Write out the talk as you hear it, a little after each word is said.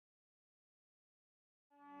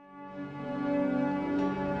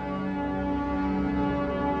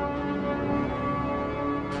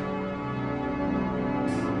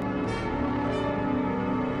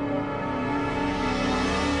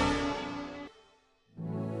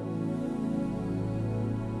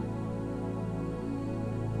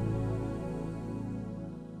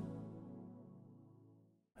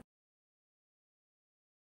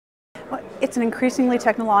it's an increasingly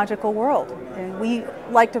technological world, and we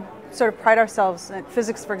like to sort of pride ourselves that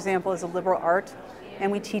physics, for example, is a liberal art,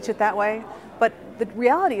 and we teach it that way. But the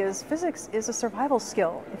reality is physics is a survival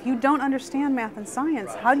skill. If you don't understand math and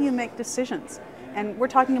science, how do you make decisions? And we're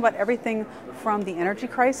talking about everything from the energy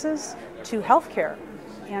crisis to healthcare.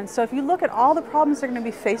 And so if you look at all the problems that are going to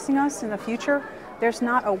be facing us in the future, there's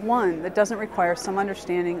not a one that doesn't require some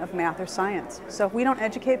understanding of math or science. So if we don't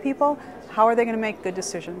educate people, how are they going to make good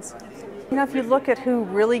decisions? You know, if you look at who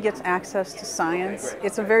really gets access to science,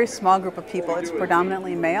 it's a very small group of people. It's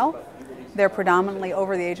predominantly male. They're predominantly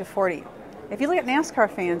over the age of 40. If you look at NASCAR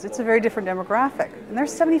fans, it's a very different demographic. And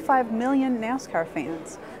there's 75 million NASCAR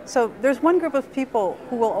fans. So there's one group of people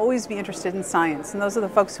who will always be interested in science, and those are the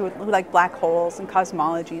folks who like black holes and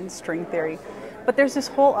cosmology and string theory. But there's this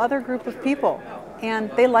whole other group of people, and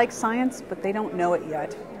they like science, but they don't know it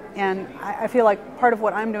yet. And I feel like part of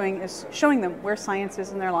what I'm doing is showing them where science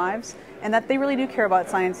is in their lives, and that they really do care about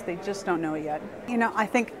science, they just don't know it yet. You know, I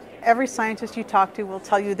think every scientist you talk to will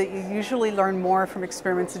tell you that you usually learn more from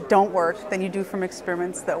experiments that don't work than you do from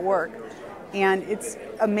experiments that work. And it's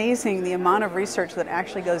amazing the amount of research that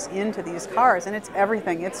actually goes into these cars, and it's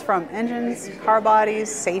everything. It's from engines, car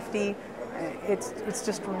bodies, safety. It's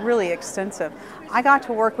just really extensive. I got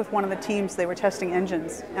to work with one of the teams. They were testing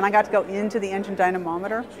engines, and I got to go into the engine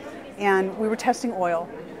dynamometer, and we were testing oil.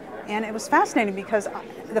 And it was fascinating because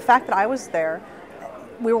the fact that I was there,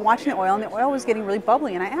 we were watching the oil, and the oil was getting really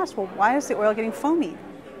bubbly. And I asked, well, why is the oil getting foamy?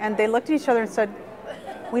 And they looked at each other and said,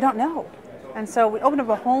 we don't know. And so we opened up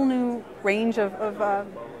a whole new range of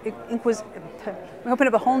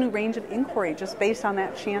inquiry just based on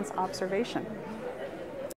that chance observation.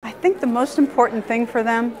 I think the most important thing for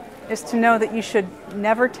them is to know that you should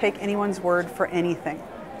never take anyone's word for anything.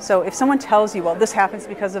 So if someone tells you, well, this happens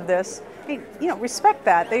because of this, hey, you know, respect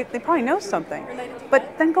that. They probably know something.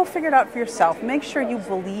 But then go figure it out for yourself. Make sure you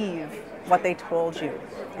believe what they told you.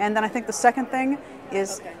 And then I think the second thing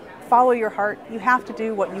is follow your heart. You have to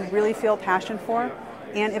do what you really feel passion for.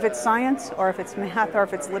 And if it's science or if it's math or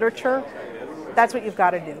if it's literature, that's what you've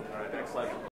got to do.